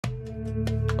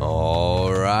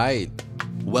All right.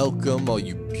 Welcome, all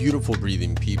you beautiful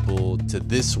breathing people, to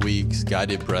this week's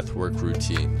guided breathwork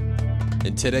routine.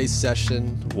 In today's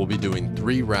session, we'll be doing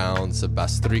 3 rounds of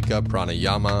Bhastrika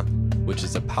Pranayama, which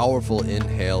is a powerful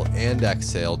inhale and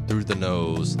exhale through the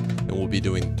nose, and we'll be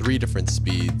doing 3 different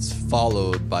speeds,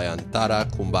 followed by Antara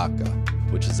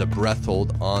Kumbhaka, which is a breath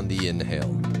hold on the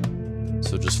inhale.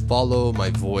 So just follow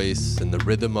my voice and the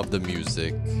rhythm of the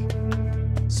music.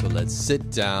 So let's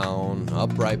sit down,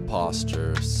 upright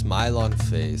posture, smile on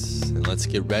face, and let's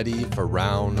get ready for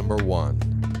round number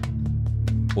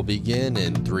 1. We'll begin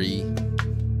in 3,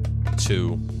 2,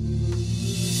 1.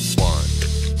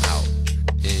 Out,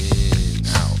 in,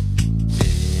 out,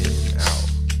 in, out.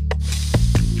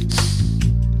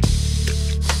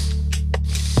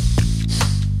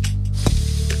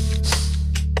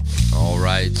 All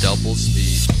right, double speed.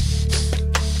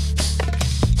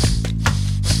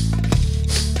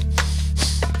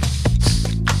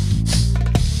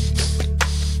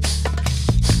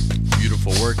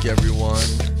 Work, everyone.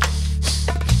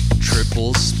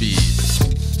 Triple speed.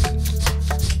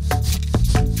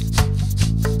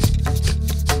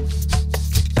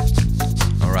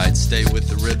 All right, stay with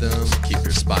the rhythm. Keep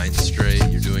your spine straight.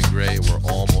 You're doing great. We're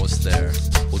almost there.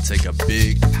 We'll take a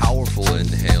big, powerful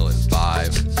inhale in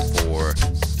 5, 4,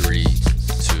 3, 2.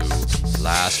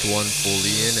 Last one,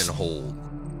 fully in and hold.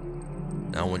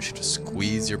 Now I want you to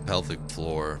squeeze your pelvic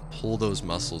floor. Pull those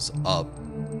muscles up.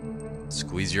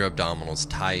 Squeeze your abdominals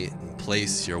tight and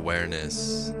place your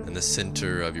awareness in the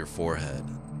center of your forehead.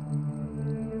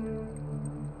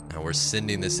 Now we're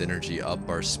sending this energy up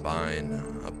our spine,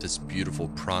 up this beautiful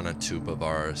prana tube of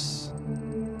ours.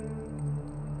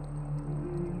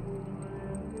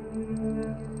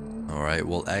 All right,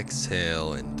 we'll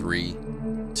exhale in 3,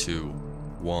 2,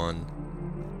 1.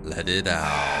 Let it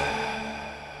out.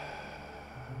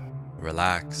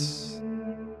 Relax.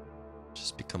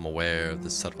 Just become aware of the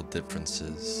subtle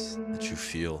differences that you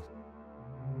feel.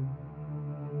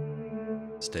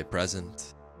 Stay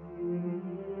present.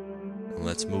 And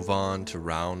let's move on to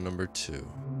round number 2.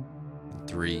 In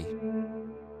 3,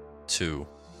 2.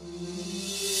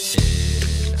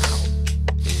 In, out,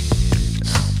 in,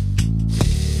 out,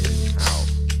 in, out.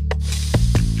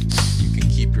 You can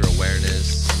keep your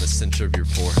awareness in the center of your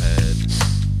forehead.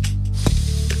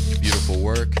 Beautiful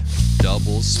work.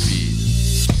 Double speed.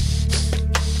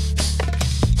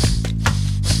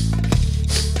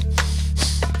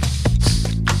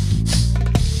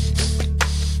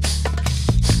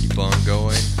 On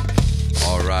going.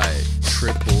 All right,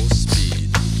 triple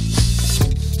speed.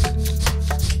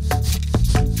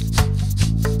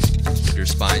 Keep your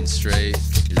spine straight.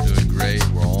 You're doing great.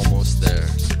 We're almost there.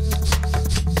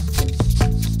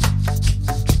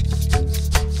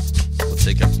 We'll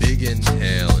take a big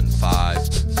inhale in 5,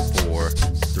 4,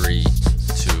 3, 2.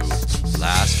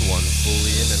 Last one,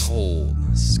 fully in and hold.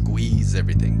 Squeeze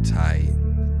everything tight.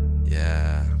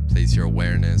 Yeah, place your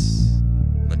awareness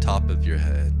on the top of your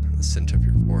head. The center of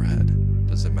your forehead.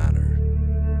 Doesn't matter.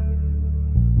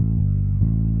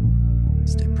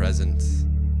 Stay present.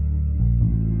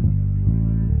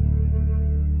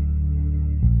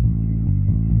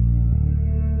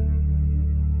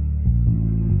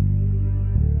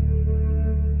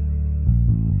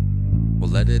 We'll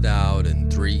let it out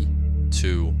in 3,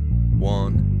 2,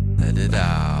 1. Let it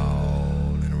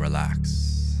out and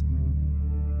relax.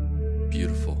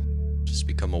 Beautiful. Just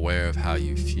become aware of how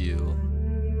you feel.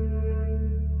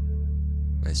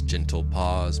 Nice gentle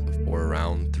pause before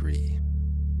round 3.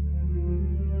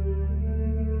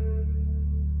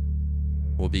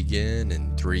 We'll begin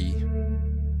in 3,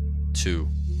 2.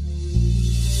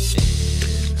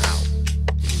 In, out,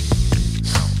 in,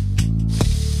 out.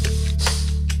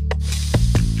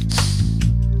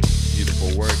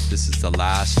 Beautiful work. This is the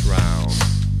last round.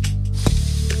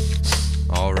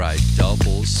 All right,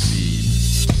 double speed.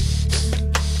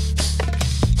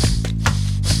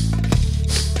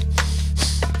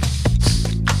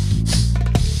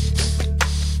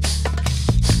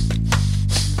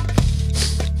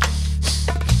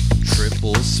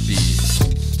 Full speed.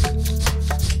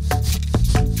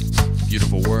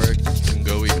 Beautiful work. You can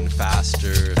go even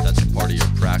faster if that's a part of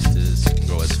your practice. You can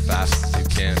go as fast as you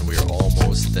can. We are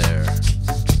almost there.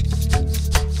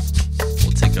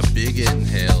 We'll take a big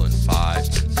inhale in 5,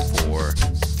 4,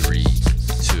 3, 2.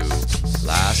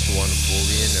 Last one,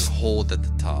 fully in and hold at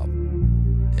the top.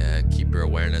 Yeah, keep your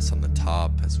awareness on the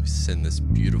top as we send this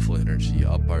beautiful energy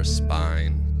up our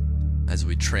spine, as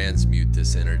we transmute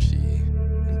this energy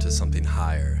into something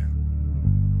higher.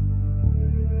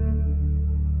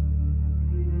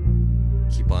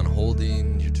 Keep on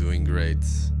holding, you're doing great.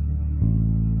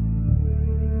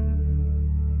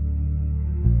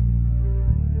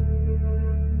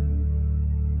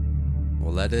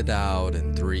 let it out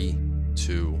in 3,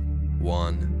 2,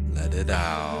 1. Let it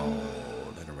out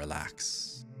and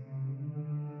relax.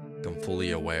 Become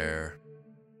fully aware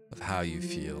of how you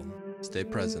feel. Stay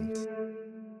present.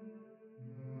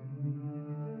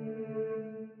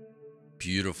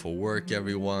 Beautiful work,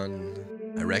 everyone.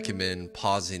 I recommend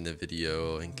pausing the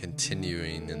video and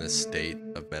continuing in a state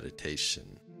of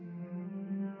meditation.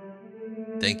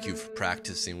 Thank you for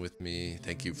practicing with me.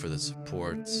 Thank you for the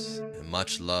support, and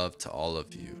much love to all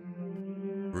of you.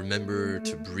 Remember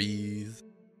to breathe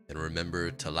and remember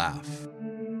to laugh.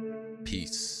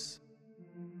 Peace.